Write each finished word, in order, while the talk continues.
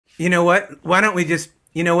You know what? Why don't we just,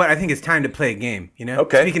 you know what? I think it's time to play a game, you know?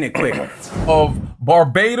 Okay. Speaking it quick. Of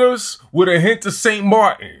Barbados with a hint of St.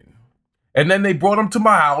 Martin. And then they brought him to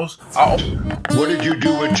my house. What did you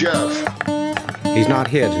do with Jeff? He's not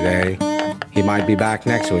here today. He might be back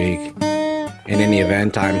next week. In any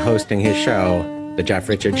event, I'm hosting his show, The Jeff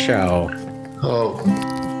Richards Show. Oh.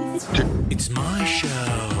 It's my show,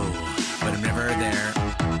 but I'm never there.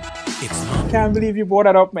 It's my... Can't believe you brought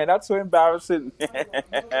that up, man. That's so embarrassing.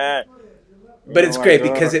 But it's great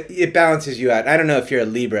because it balances you out. I don't know if you're a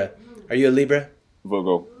Libra. Are you a Libra?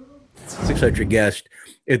 Virgo. Such a guest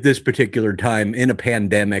at this particular time in a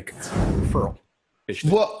pandemic. Referral.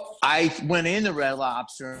 Well, I went into Red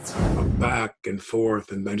Lobster. Back and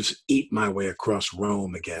forth, and I just eat my way across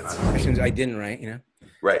Rome again. Questions I didn't write, you know?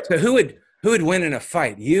 Right. So who would win in a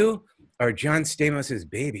fight? You or John Stamos's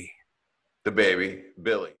baby? The baby,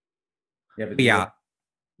 Billy. Yeah.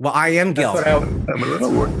 Well, I am guilty. I'm a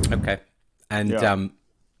little worried. Okay. And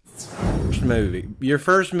first movie. Your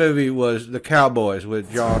first movie was The Cowboys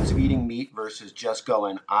with John. Eating meat versus just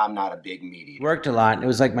going, I'm not a big meat eater. Worked a lot. It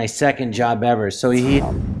was like my second job ever. So he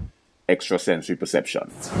Extrasensory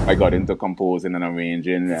perception. I got into composing and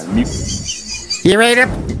arranging and You ready?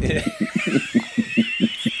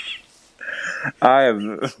 I have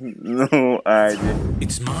no idea.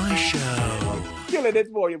 It's my show. Killing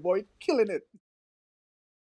it, boy, killing it.